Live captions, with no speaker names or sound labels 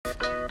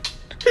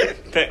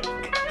Shut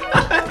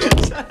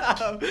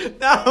up.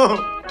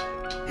 No.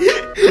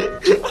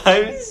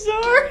 I'm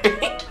sorry.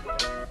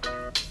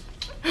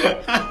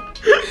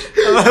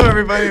 Hello,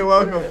 everybody, and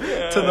welcome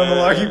to the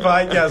Malarkey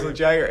Podcast with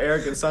Jagger,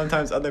 Eric, and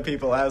sometimes other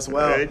people as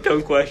well.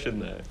 Don't question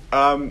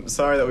that.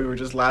 Sorry that we were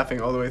just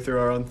laughing all the way through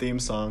our own theme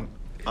song.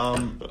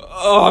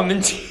 I'm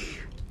in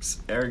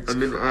tears. Eric's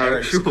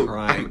I'm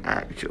crying.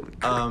 actually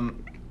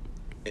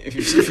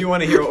If you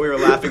want to hear what we were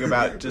laughing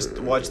about, just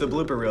watch the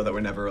blooper reel that we're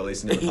never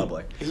releasing to the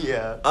public.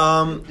 Yeah.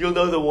 You'll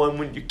know the one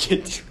when you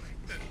get to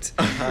it.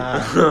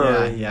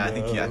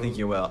 I think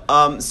you will.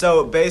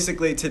 So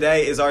basically,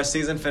 today is our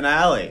season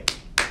finale.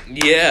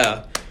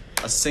 Yeah.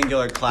 A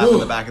singular clap in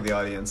the back of the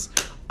audience.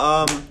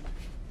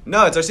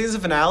 No, it's our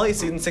season finale.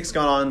 Season 6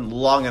 gone on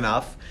long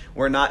enough.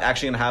 We're not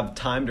actually going to have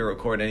time to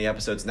record any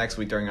episodes next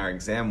week during our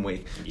exam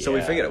week. Yeah. So we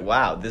figured,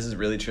 wow, this is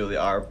really truly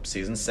our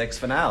season 6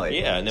 finale.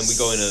 Yeah, and then we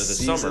go into the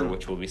summer,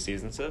 which will be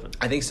season 7.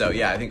 I think so.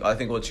 Yeah, I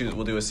think we'll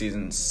do a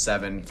season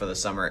 7 for the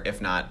summer.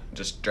 If not,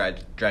 just drag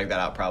that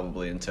out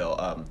probably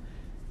until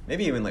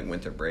maybe even like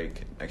winter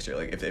break next year.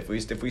 Like if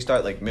we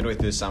start like midway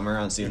through summer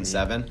on season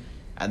 7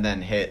 and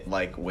then hit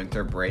like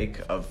winter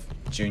break of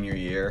junior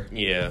year.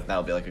 Yeah.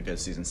 That'll be like a good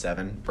season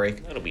 7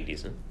 break. That'll be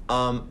decent.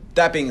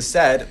 That being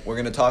said, we're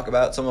going to talk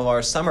about some of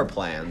our summer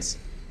plans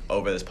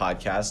over this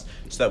podcast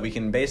so that we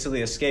can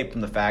basically escape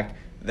from the fact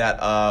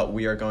that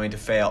we are going to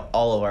fail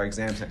all of our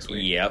exams next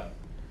week. Yep.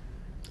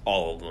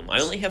 All of them.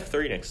 I only have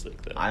 3 next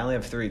week, though. I only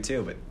have 3,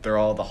 too, but they're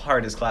all the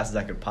hardest classes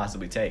I could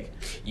possibly take.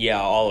 Yeah,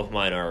 all of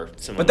mine are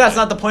some. But that's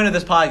not the point of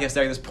this podcast,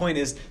 Eric. This point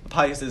is, the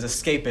podcast is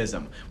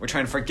escapism. We're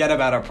trying to forget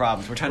about our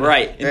problems. We're trying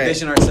to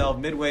envision ourselves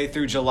midway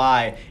through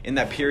July in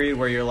that period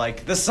where you're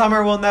like, the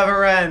summer will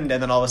never end,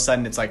 and then all of a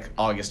sudden it's like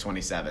August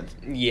 27th.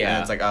 Yeah. And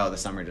it's like, oh, the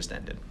summer just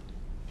ended.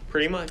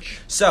 Pretty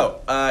much.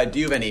 So, do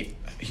you have any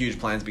huge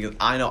plans? Because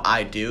I know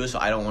I do, so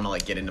I don't want to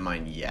like get into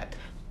mine yet.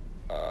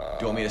 Do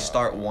you want me to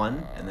start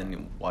one, and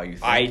then while you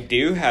think? I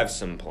do have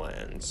some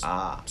plans.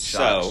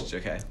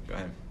 Okay, go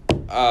ahead.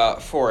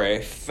 For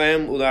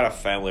not a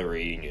family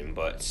reunion,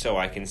 but so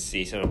I can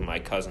see some of my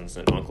cousins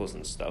and uncles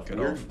and stuff. Good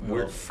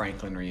old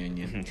Franklin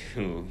reunion.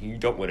 You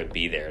don't want to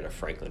be there at a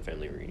Franklin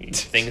family reunion.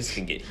 Things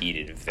can get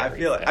heated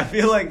very fast. I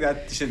feel like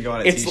that should go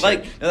on a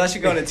t-shirt. That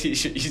should go on a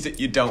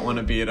t-shirt. You don't want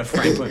to be at a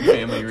Franklin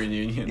family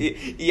reunion.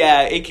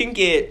 Yeah, it can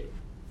get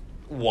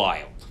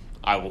wild.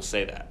 I will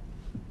say that.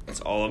 That's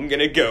all I'm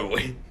gonna go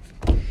with.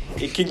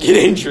 It can get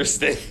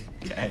interesting.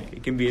 Okay.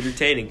 It can be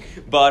entertaining.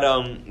 But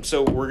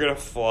so we're gonna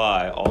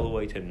fly all the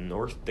way to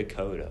North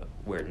Dakota,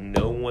 where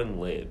no one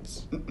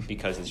lives,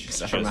 because it's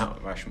just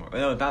Mount Rushmore.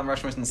 No, Mount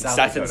Rushmore's in South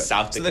Dakota. In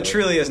South Dakota. So there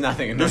truly is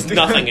nothing in North Dakota.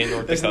 There's nothing in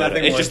North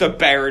Dakota. It's just a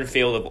barren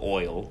field of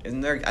oil.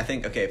 Isn't there? I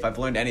think. Okay, if I've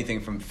learned anything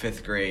from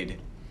 5th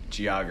grade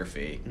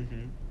geography,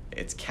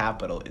 its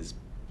capital is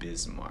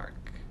Bismarck.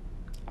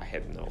 I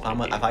have no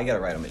idea. If I get it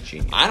right, I'm a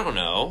genius. I don't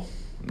know.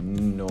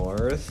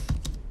 North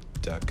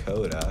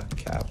Dakota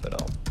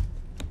capital.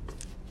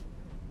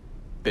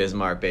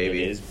 Bismarck,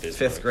 baby. It is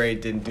Bismarck. 5th grade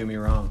didn't do me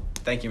wrong.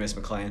 Thank you, Miss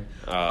McLean.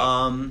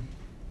 Yeah,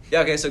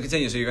 okay, so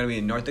continue. So you're going to be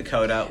in North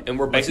Dakota. And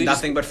we're basically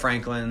nothing but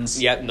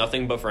Franklins. Yep,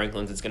 nothing but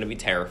Franklins. It's going to be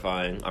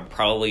terrifying. I'm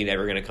probably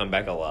never going to come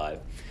back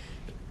alive.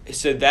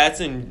 So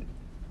that's in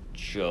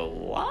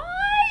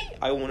July,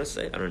 I want to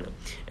say. I don't know.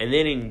 And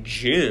then in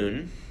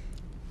June,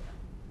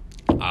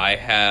 I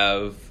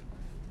have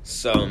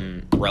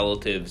some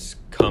relatives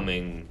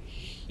coming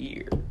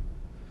here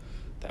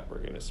that we're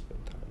going to spend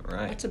time.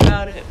 Right. That's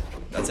about it.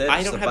 That's it?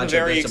 I don't have a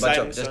very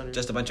exciting...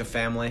 Just a bunch of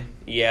family?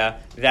 Yeah,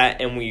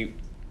 that and we...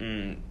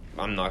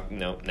 I'm not...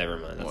 No, never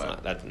mind.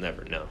 That's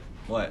never... No.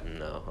 What?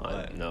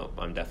 No.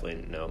 I'm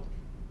definitely... No,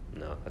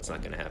 that's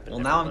not going to happen.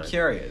 Well, now I'm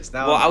curious.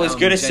 I was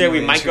going to say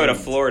we might go to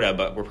Florida,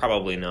 but we're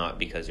probably not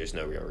because there's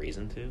no real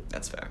reason to.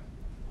 That's fair.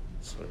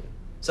 Sweet.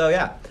 So,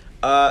 yeah.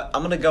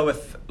 I'm going to go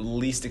with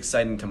least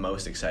exciting to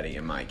most exciting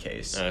in my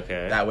case.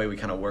 Okay. That way we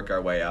kind of work our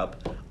way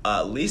up.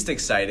 Least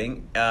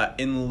exciting,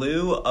 in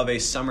lieu of a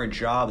summer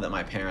job that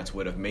my parents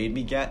would have made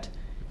me get,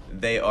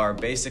 they are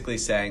basically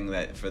saying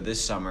that for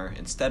this summer,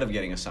 instead of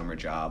getting a summer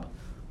job,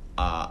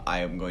 I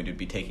am going to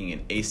be taking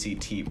an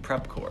ACT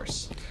prep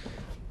course.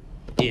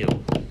 Ew.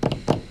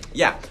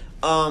 Yeah.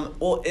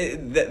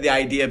 The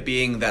idea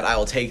being that I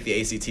will take the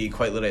ACT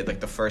quite literally like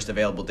the first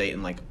available date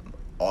in like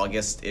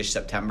August-ish,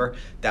 September.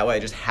 That way I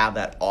just have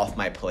that off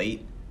my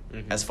plate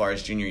as far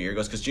as junior year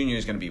goes, because junior year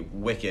is going to be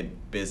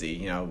wicked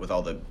busy, with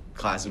all the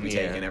classes we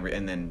take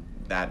and then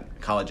that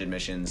college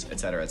admissions, et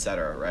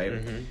cetera, right?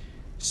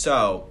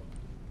 So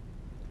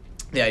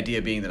the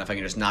idea being that if I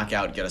can just knock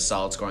out, get a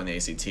solid score on the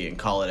ACT and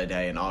call it a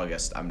day in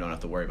August, I don't have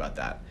to worry about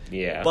that.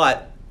 Yeah.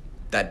 But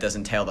that does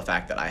entail the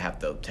fact that I have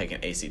to take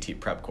an ACT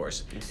prep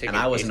course. And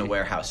I wasn't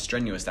aware how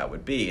strenuous that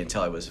would be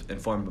until I was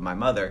informed by my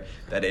mother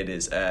that it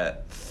is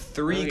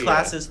 3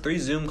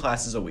 Zoom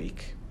classes a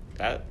week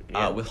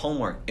with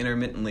homework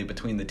intermittently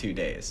between the 2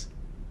 days.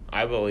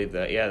 I believe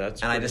that. Yeah,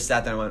 that's And I just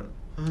sat there and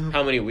went,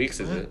 How many weeks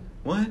is it?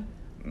 What?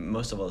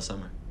 Most of all the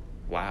summer.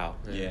 Wow.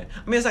 Yeah.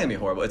 I mean, it's not going to be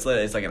horrible. It's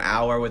like an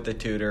hour with the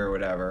tutor or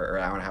whatever, or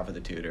an hour and a half with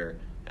the tutor,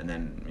 and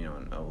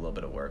then a little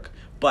bit of work.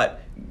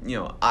 But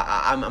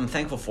I'm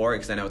thankful for it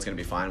because I know it's going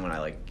to be fine when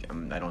I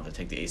don't have to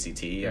take the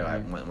ACT.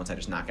 Mm-hmm. Once I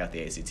just knock out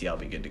the ACT, I'll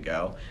be good to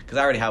go because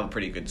I already have a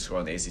pretty good score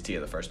on the ACT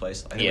in the first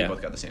place. I think we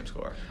both got the same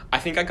score. I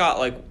think I got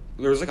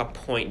there was a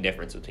point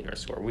difference between our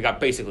score. We got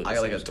basically. I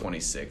got a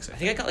 26. I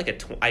think I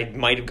got I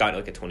might have gotten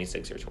a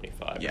 26 or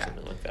 25 or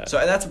something like that. So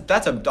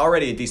that's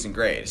already a decent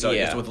grade. So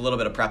just with a little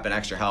bit of prep and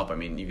extra help, I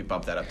mean, you can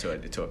bump that up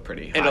to a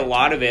pretty high. And a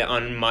lot of it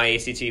on my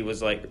ACT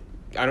was I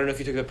don't know if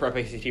you took the prep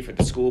ACT for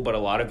the school, but a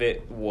lot of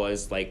it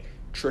was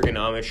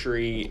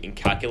trigonometry and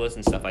calculus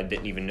and stuff I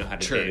didn't even know how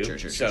to do.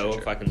 True.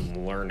 If I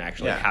can learn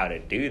how to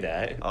do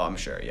that. Oh, I'm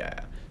sure. Yeah.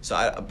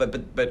 So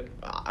but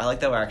I like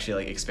that we're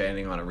actually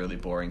expanding on a really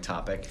boring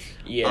topic.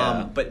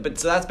 Yeah. But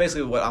so that's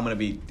basically what I'm going to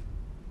be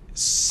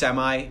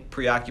semi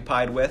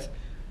preoccupied with.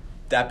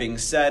 That being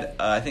said,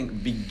 I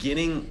think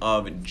beginning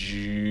of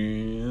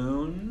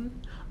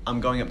June,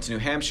 I'm going up to New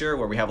Hampshire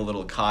where we have a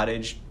little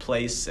cottage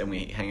place and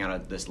we hang out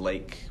at this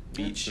lake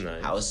beach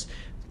house.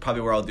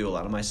 Probably where I'll do a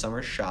lot of my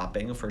summer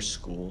shopping for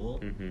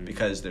school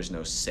because there's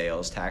no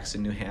sales tax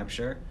in New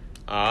Hampshire.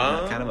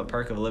 Kind of a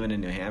perk of living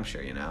in New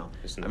Hampshire,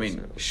 I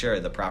mean, sure,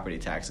 the property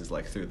tax is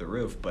through the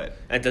roof, but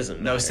that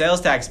doesn't matter. No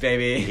sales tax,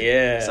 baby.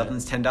 Yeah.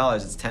 Something's $10,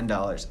 it's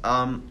 $10.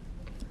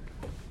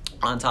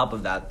 On top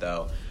of that,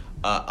 though,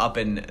 up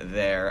in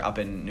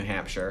New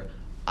Hampshire,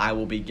 I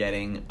will be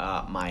getting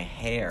my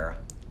hair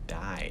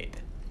dyed.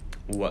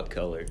 What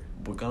color?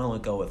 We're gonna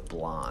go with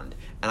blonde,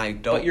 and I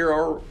don't. But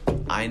you're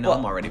I know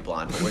I'm already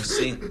blonde,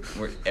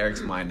 but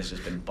Eric's mind has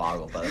just been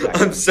boggled by the fact.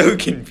 I'm so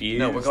confused.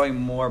 No, we're going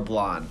more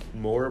blonde.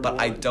 But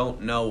I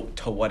don't know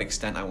to what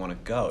extent I want to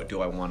go.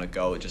 Do I want to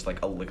go just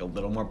a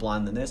little more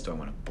blonde than this? Do I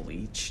want to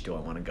bleach? Do I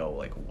want to go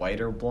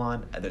whiter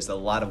blonde? There's a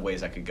lot of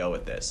ways I could go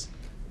with this.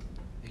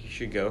 You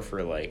should go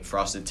for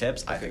frosted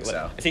tips. I think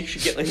so. I think you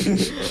should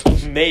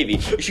get maybe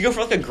you should go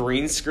for a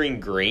green screen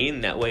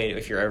green. That way,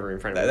 if you're ever in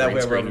front of that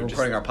way, we're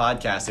recording our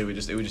podcast. It would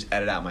just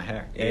edit out my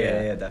hair.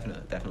 Yeah,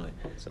 definitely.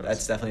 So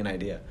that's definitely an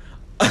idea.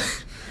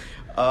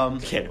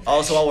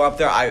 Also, while we're up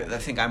there, I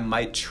think I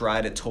might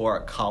try to tour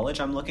a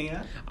college I'm looking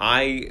at.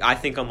 I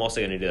think I'm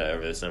also going to do that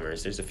over the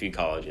summers. There's a few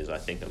colleges I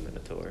think I'm going to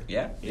tour.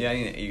 Yeah.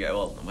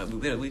 Well,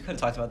 we could have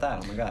talked about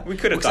that. Oh my god. We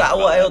could have talked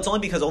about that. It's only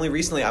because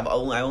recently I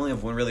only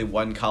have really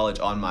one college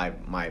on my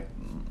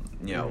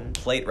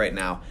plate right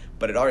now,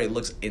 but it already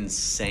looks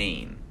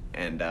insane.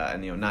 And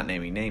not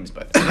naming names,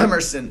 but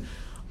Emerson.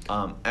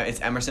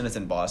 It's Emerson. It's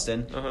in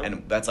Boston,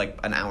 and that's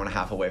an hour and a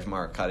half away from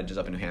our cottages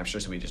up in New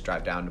Hampshire. So we just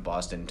drive down to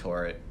Boston,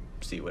 tour it,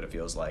 see what it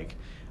feels like.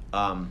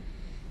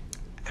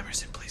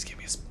 Emerson, please give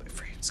me a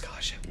free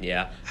scholarship.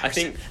 Yeah, Emerson, I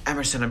think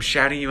Emerson, I'm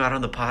shouting you out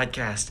on the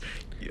podcast.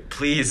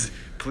 Please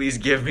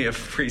give me a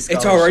free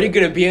scholarship. It's already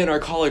going to be in our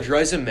college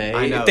resume.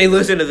 I know. If they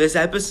listen to this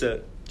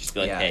episode. Just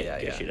be hey,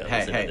 listen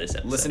to this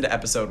episode. Listen to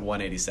episode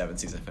 187,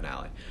 season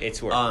finale.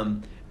 It's worth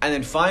And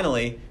then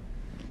finally,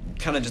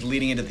 kind of just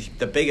leading into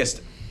the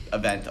biggest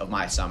event of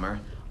my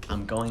summer,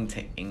 I'm going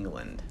to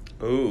England.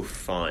 Ooh,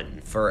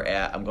 fun.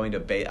 I'm going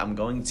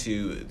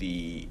to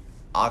the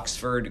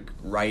Oxford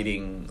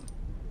Writing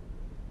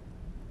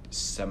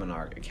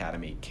Seminar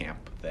Academy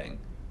camp thing.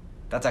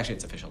 That's actually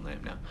its official name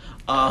now.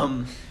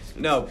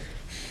 No,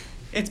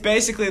 it's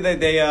basically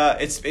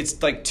it's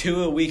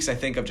 2 weeks I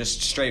think of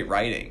just straight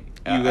writing.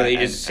 You really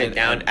just sit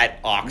down at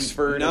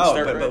Oxford? No,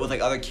 but with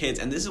other kids,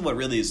 and this is what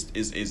really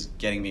is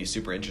getting me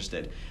super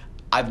interested.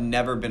 I've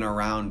never been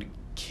around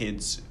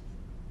kids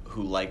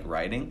who like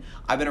writing.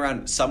 I've been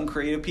around some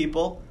creative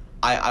people.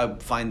 I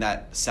find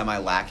that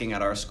semi-lacking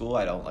at our school.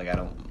 I like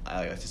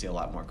to see a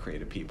lot more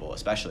creative people,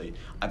 especially.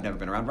 I've never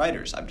been around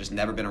writers. I've just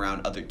never been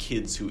around other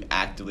kids who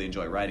actively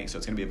enjoy writing. So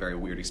it's going to be a very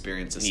weird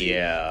experience to see.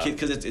 Yeah.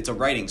 Because it's a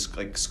writing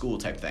school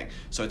type thing.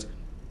 So it's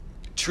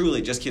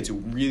truly just kids who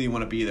really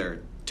want to be there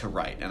to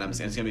write. And it's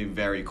going to be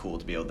very cool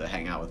to be able to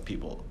hang out with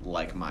people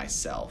like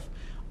myself.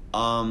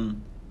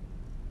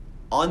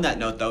 On that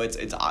note, though, it's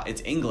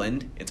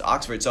England, it's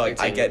Oxford, so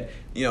I get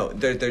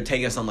they're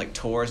taking us on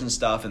tours and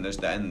stuff, and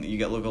and you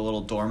get a little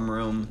dorm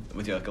room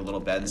with a little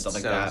bed and stuff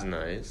like that. Sounds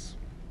nice.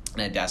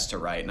 And a desk to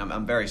write, and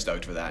I'm very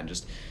stoked for that. And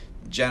just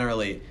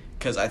generally,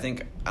 because I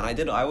think, and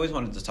I always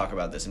wanted to talk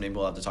about this, and maybe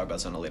we'll have to talk about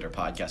this on a later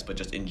podcast. But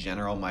just in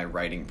general, my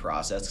writing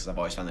process, because I've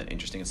always found that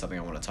interesting and something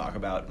I want to talk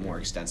about more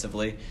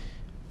extensively,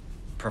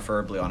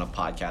 preferably on a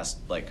podcast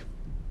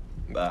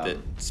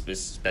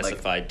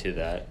specified to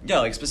that.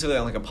 Yeah, specifically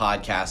on a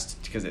podcast,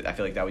 because I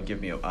feel like that would give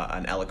me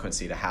an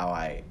eloquency to how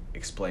I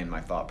explain my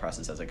thought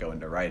process as I go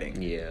into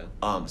writing. Yeah.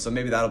 So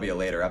maybe that'll be a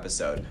later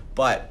episode.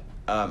 But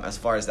as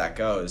far as that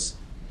goes,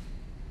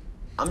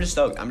 I'm just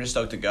stoked. I'm just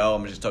stoked to go.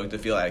 I'm just stoked to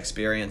feel that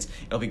experience.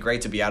 It'll be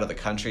great to be out of the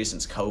country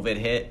since COVID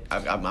hit.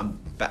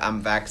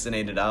 I'm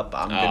vaccinated up.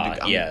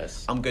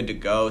 I'm good to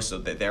go. So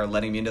that they're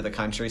letting me into the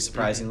country.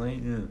 Surprisingly.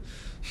 Mm-hmm. Yeah.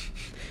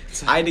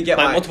 I had to get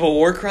my multiple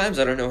war crimes.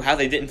 I don't know how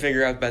they didn't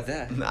figure out about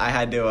that. I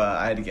had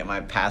to get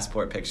my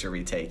passport picture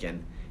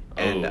retaken,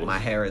 and my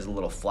hair is a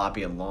little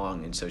floppy and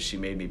long, and so she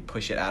made me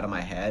push it out of my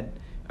head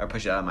or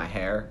push it out of my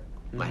hair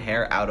my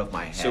hair out of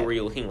my head. So were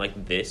you looking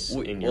like this?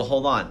 Well,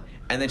 hold on.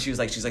 And then she's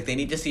like, they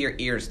need to see your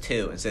ears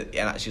too. And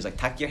she was like,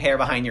 tuck your hair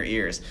behind your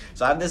ears.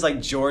 So I have this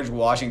like George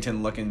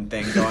Washington looking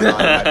thing going on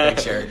in my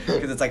picture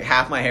because it's like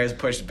half my hair is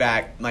pushed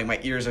back, like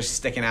my ears are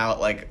sticking out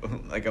like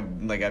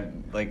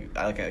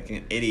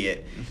an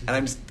idiot, and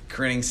I'm just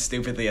grinning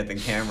stupidly at the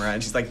camera.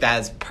 And she's like,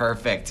 "That's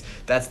perfect.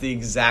 That's the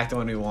exact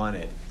one we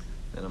wanted."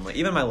 And I'm like,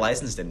 even my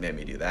license didn't make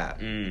me do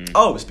that.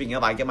 Oh, speaking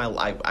of, I get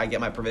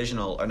my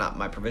provisional, or not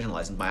my provisional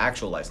license, my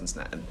actual license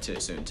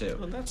soon too.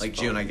 Oh, that's like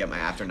fun. June, I get my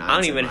after 9s. I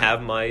don't even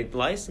have my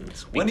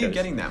license. When are you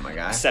getting that, my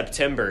guy?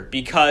 September,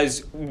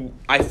 because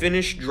I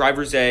finished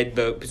driver's ed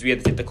because we had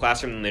to take the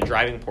classroom and the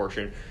driving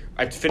portion.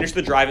 I finished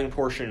the driving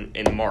portion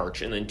in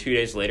March, and then 2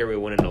 days later we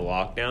went into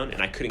lockdown,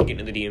 and I couldn't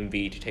get into the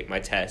DMV to take my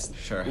test.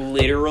 Sure.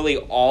 Literally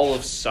all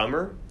of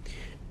summer,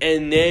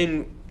 and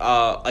then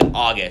like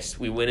August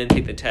we went and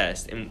take the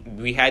test,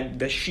 and we had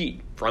the sheet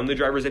from the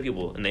driver's ed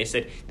people, and they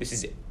said this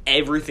is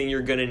everything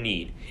you're gonna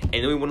need. And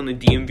then we went on the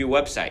DMV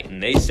website,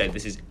 and they said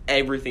this is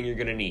everything you're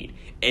gonna need.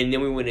 And then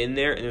we went in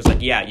there, and it was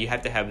like, yeah, you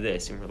have to have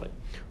this, and we're like,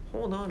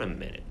 hold on a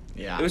minute.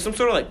 Yeah. It was some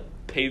sort of like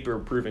paper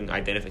proving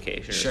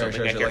identification or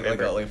something. I can't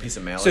remember. Like a piece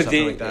of mail So or something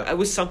then like that. it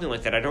was something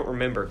like that. I don't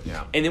remember.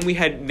 Yeah. And then we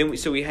had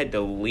to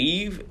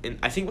leave, and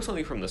I think it was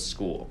something from the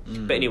school.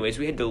 But anyways,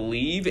 we had to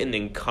leave and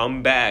then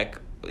come back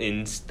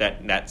in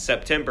that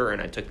September, and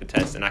I took the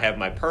test, and I have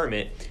my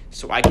permit,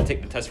 so I can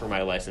take the test for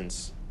my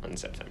license in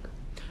September.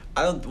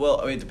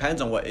 It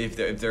depends on if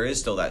there is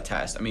still that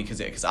test. I mean,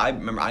 because I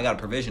remember I got a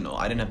provisional.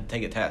 I didn't have to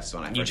take a test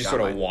when I first You just got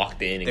sort of mine.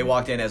 walked in. They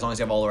walked in, as long as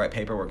you have all the right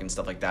paperwork and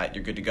stuff like that,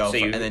 you're good to go. So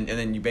and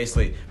then you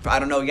basically, I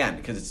don't know, again,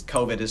 because it's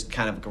COVID is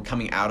kind of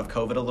coming out of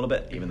COVID a little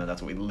bit, even though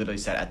that's what we literally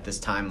said at this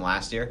time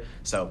last year.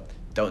 So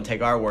don't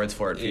take our words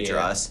for it, future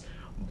us.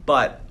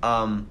 But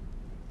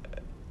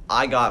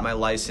I got my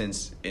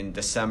license in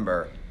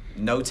December.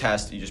 No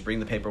test. You just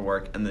bring the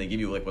paperwork, and then they give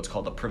you like what's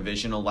called a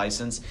provisional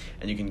license,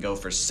 and you can go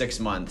for 6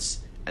 months.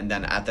 And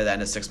then at the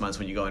end of 6 months,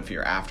 when you go in for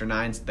your after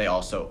 9s, they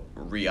also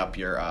re-up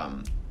your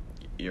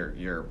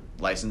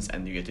license,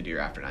 and you get to do your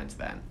after 9s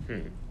then,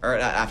 or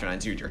not after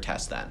 9s, your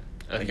test then,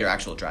 like your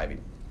actual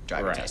driving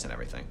Right. test and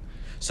everything.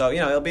 So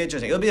it'll be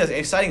interesting. It'll be an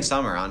exciting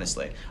summer,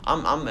 honestly.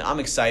 I'm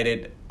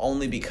excited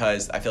only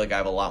because I feel like I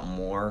have a lot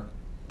more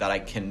that I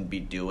can be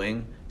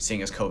doing,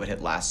 seeing as COVID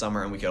hit last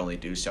summer and we could only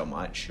do so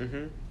much.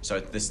 So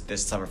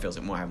this summer feels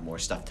like I have more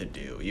stuff to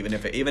do. Even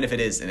if it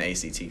is an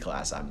ACT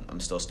class, I'm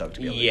still stoked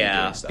to be able to be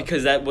doing stuff.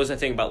 Because that was the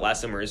thing about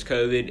last summer is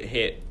COVID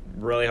hit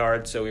really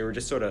hard, so we were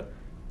just sort of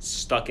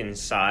stuck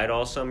inside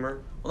all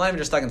summer. Well, not even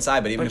just stuck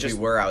inside, but even if just-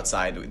 we were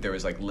outside, there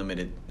was like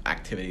limited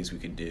activities we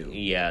could do.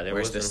 Yeah, there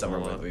Whereas wasn't this a summer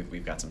whole lot.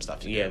 we've got some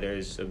stuff to do. Yeah,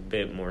 there's a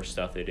bit more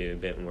stuff to do, a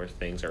bit more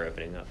things are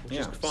opening up, which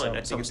is fun. So I think I'm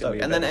it's stoked. gonna be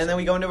a And better then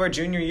we go into our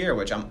junior year,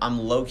 which I'm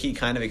low key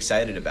kind of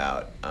excited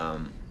about.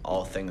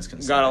 All things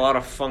considered. Got a lot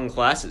of fun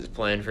classes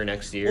planned for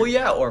next year. Well,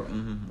 yeah, or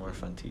more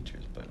fun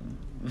teachers, but.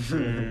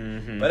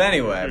 But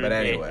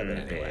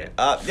anyway.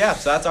 Yeah,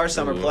 so that's our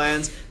summer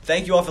plans.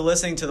 Thank you all for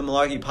listening to the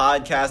Malarkey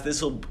Podcast.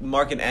 This will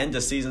mark an end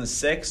to season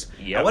 6.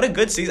 Yep. What a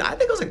good season. I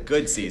think it was a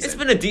good season. It's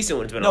been a decent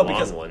one. It's been a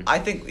long one. I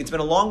think it's been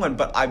a long one,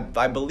 but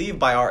I believe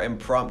by our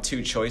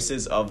impromptu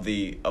choices of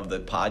the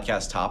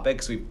podcast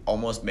topics, we've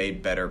almost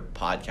made better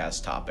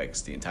podcast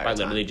topics the entire By time.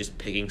 literally just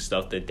picking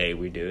stuff the day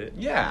we do it.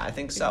 Yeah, I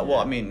think so. Well,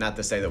 I mean, not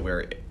to say that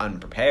we're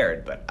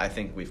unprepared, but I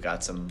think we've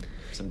got some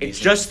decent... It's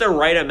just the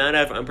right amount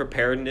of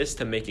unpreparedness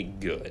to make it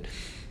good.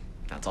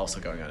 That's also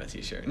going on a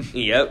t-shirt.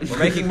 Yep. We're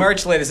making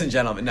merch, ladies and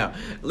gentlemen. No.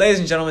 Ladies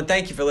and gentlemen,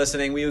 thank you for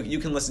listening. You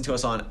can listen to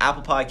us on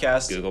Apple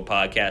Podcasts, Google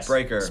Podcasts,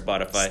 Breaker,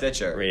 Spotify,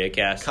 Stitcher,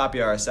 Radiocast, Copy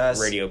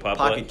RSS, Radio Public,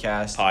 Pocket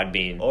Cast,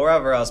 Podbean, or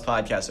wherever else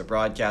podcasts are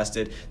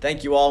broadcasted.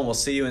 Thank you all, and we'll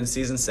see you in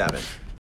Season 7.